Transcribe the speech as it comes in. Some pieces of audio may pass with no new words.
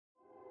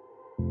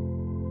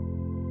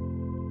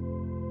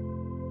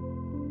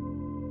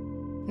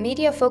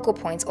Media focal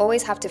points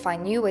always have to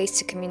find new ways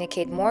to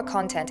communicate more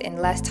content in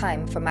less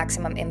time for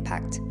maximum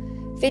impact.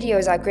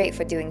 Videos are great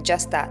for doing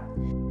just that.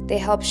 They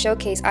help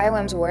showcase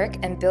IOM's work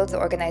and build the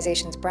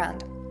organization's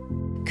brand.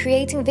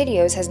 Creating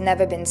videos has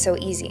never been so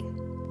easy.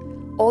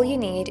 All you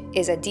need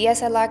is a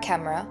DSLR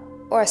camera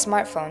or a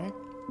smartphone,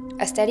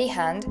 a steady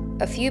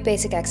hand, a few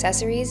basic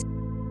accessories,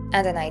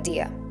 and an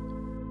idea.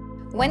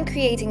 When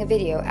creating a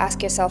video,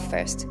 ask yourself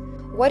first,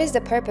 what is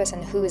the purpose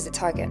and who is the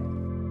target?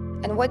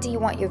 And what do you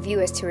want your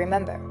viewers to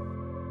remember?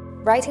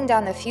 Writing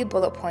down a few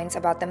bullet points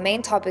about the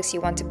main topics you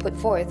want to put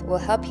forth will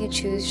help you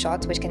choose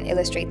shots which can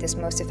illustrate this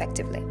most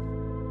effectively.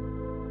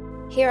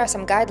 Here are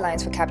some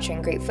guidelines for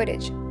capturing great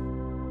footage.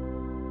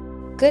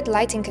 Good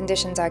lighting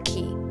conditions are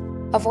key.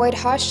 Avoid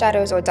harsh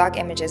shadows or dark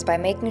images by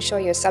making sure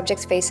your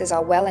subjects' faces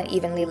are well and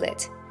evenly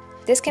lit.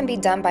 This can be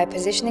done by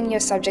positioning your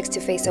subjects to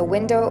face a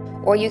window,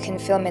 or you can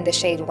film in the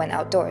shade when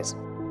outdoors.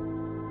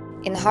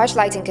 In harsh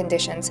lighting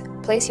conditions,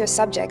 place your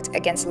subject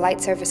against light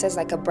surfaces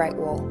like a bright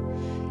wall.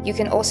 You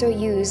can also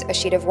use a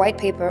sheet of white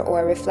paper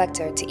or a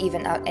reflector to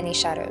even out any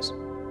shadows.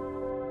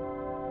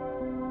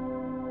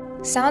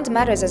 Sound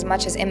matters as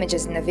much as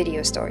images in a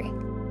video story.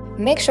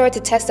 Make sure to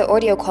test the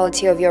audio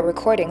quality of your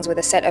recordings with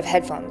a set of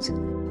headphones.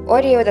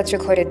 Audio that's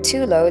recorded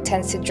too low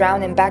tends to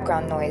drown in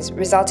background noise,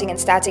 resulting in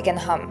static and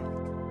hum.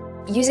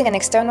 Using an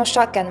external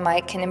shotgun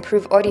mic can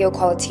improve audio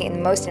quality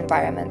in most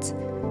environments.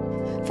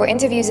 For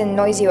interviews in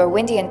noisy or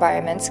windy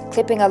environments,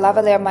 clipping a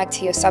lavalier mic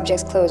to your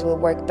subject's clothes will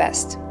work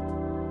best.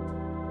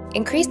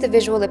 Increase the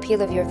visual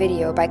appeal of your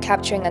video by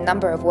capturing a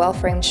number of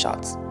well-framed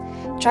shots.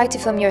 Try to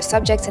film your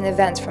subjects and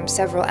events from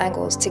several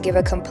angles to give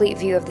a complete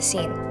view of the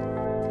scene.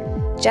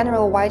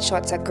 General wide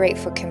shots are great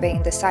for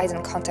conveying the size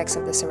and context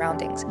of the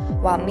surroundings,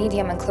 while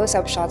medium and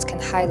close-up shots can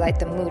highlight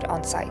the mood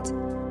on site.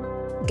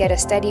 Get a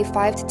steady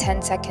 5 to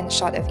 10 second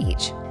shot of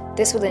each.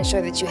 This will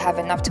ensure that you have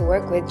enough to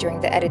work with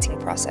during the editing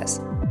process.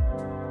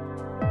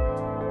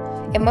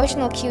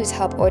 Emotional cues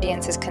help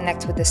audiences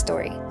connect with the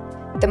story.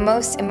 The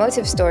most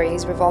emotive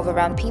stories revolve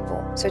around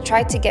people, so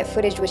try to get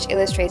footage which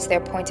illustrates their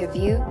point of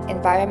view,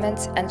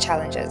 environments, and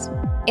challenges.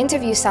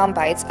 Interview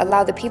soundbites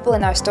allow the people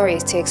in our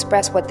stories to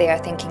express what they are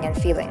thinking and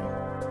feeling.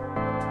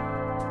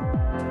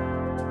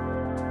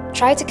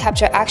 Try to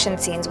capture action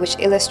scenes which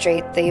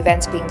illustrate the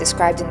events being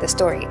described in the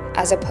story,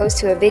 as opposed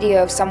to a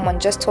video of someone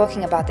just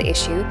talking about the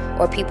issue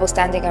or people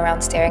standing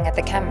around staring at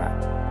the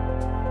camera.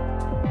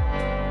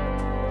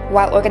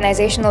 While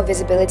organizational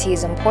visibility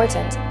is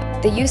important,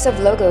 the use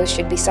of logos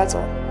should be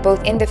subtle,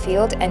 both in the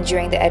field and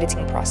during the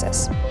editing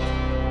process.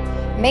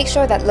 Make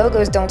sure that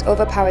logos don't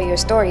overpower your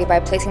story by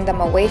placing them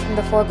away from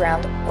the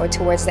foreground or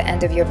towards the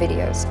end of your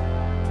videos.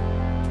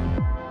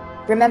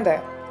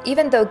 Remember,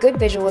 even though good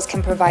visuals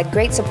can provide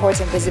great support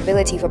and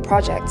visibility for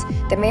projects,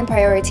 the main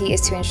priority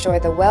is to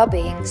ensure the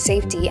well-being,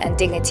 safety, and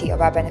dignity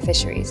of our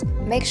beneficiaries.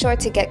 Make sure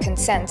to get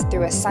consent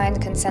through a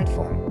signed consent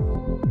form.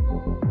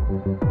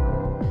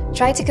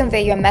 Try to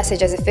convey your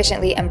message as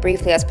efficiently and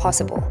briefly as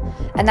possible.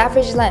 An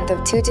average length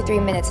of 2 to 3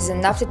 minutes is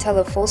enough to tell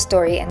a full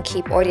story and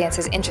keep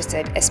audiences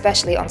interested,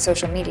 especially on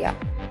social media.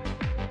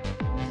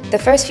 The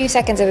first few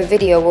seconds of a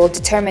video will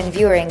determine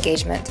viewer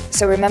engagement,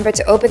 so remember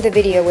to open the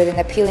video with an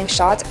appealing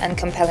shot and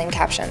compelling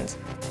captions.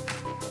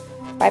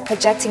 By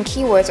projecting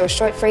keywords or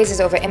short phrases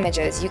over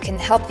images, you can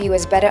help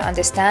viewers better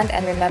understand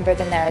and remember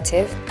the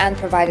narrative and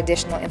provide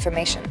additional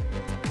information.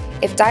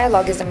 If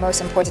dialogue is the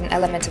most important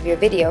element of your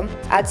video,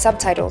 add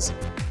subtitles.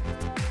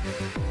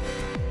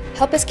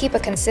 Help us keep a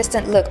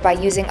consistent look by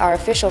using our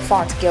official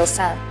font Gil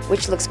Saint,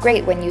 which looks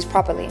great when used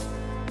properly.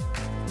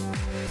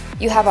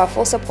 You have our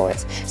full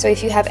support, so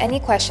if you have any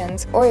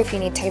questions or if you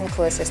need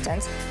technical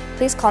assistance,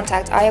 please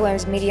contact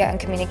IOM's Media and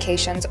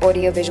Communications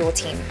audiovisual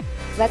team.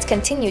 Let's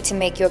continue to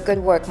make your good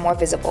work more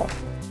visible.